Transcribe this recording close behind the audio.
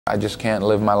I just can't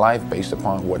live my life based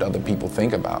upon what other people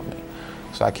think about me.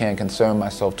 So I can't concern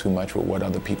myself too much with what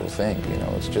other people think, you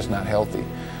know, it's just not healthy.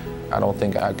 I don't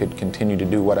think I could continue to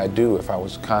do what I do if I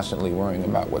was constantly worrying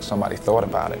about what somebody thought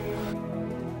about it.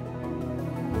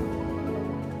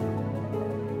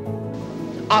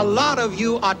 A lot of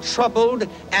you are troubled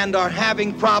and are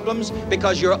having problems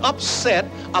because you're upset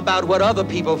about what other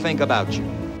people think about you.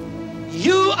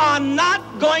 You are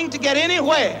not going to get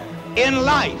anywhere in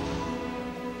life,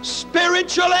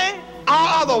 spiritually or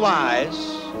otherwise,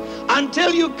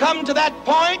 until you come to that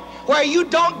point where you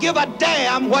don't give a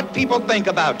damn what people think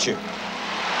about you.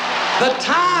 The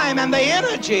time and the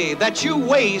energy that you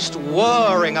waste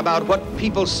worrying about what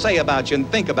people say about you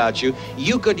and think about you,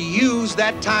 you could use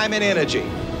that time and energy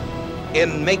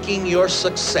in making your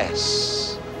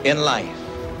success in life.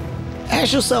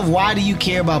 Ask yourself, why do you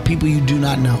care about people you do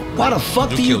not know? Why the fuck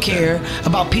do you care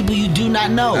about people you do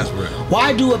not know? That's real.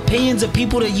 Why do opinions of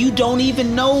people that you don't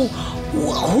even know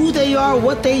who they are,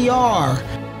 what they are,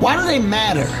 why do they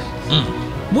matter?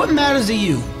 What matters to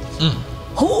you?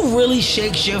 Who really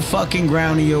shakes your fucking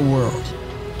ground in your world?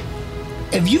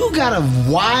 If you got a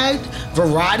wide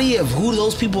variety of who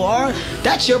those people are,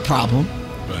 that's your problem.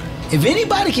 Right. If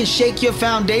anybody can shake your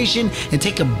foundation and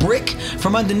take a brick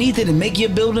from underneath it and make your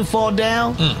building fall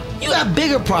down, you got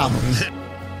bigger problems.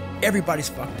 Everybody's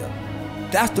fucked up.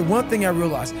 That's the one thing I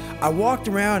realized. I walked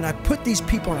around and I put these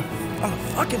people on a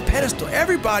fucking pedestal.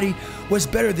 Everybody was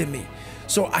better than me.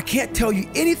 So I can't tell you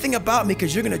anything about me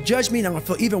because you're gonna judge me and I'm gonna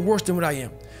feel even worse than what I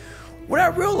am. What I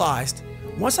realized,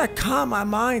 once I calmed my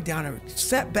mind down and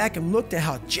sat back and looked at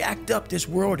how jacked up this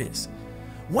world is,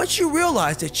 once you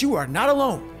realize that you are not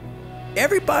alone,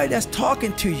 everybody that's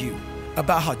talking to you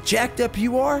about how jacked up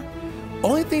you are,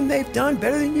 only thing they've done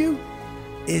better than you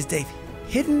is they've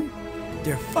hidden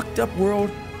their fucked up world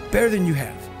better than you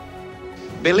have.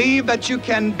 Believe that you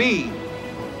can be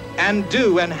and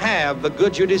do and have the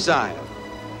good you desire.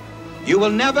 You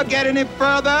will never get any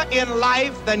further in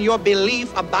life than your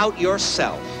belief about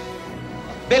yourself.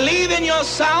 Believe in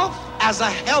yourself as a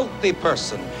healthy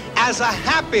person, as a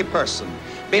happy person.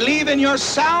 Believe in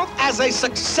yourself as a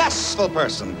successful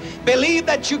person. Believe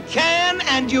that you can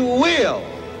and you will.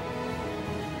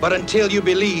 But until you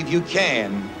believe you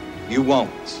can, you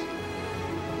won't.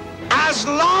 As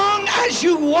long as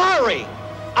you worry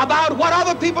about what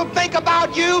other people think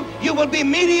about you, you will be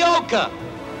mediocre.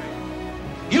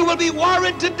 You will be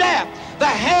worried to death. The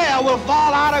hair will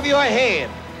fall out of your head,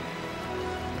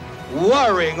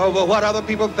 worrying over what other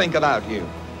people think about you.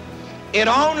 It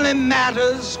only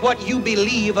matters what you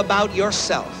believe about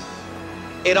yourself.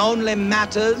 It only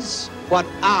matters what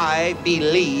I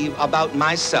believe about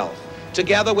myself.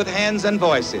 Together with hands and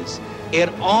voices. It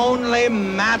only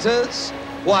matters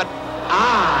what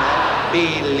I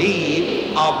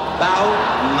believe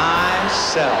about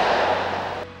myself.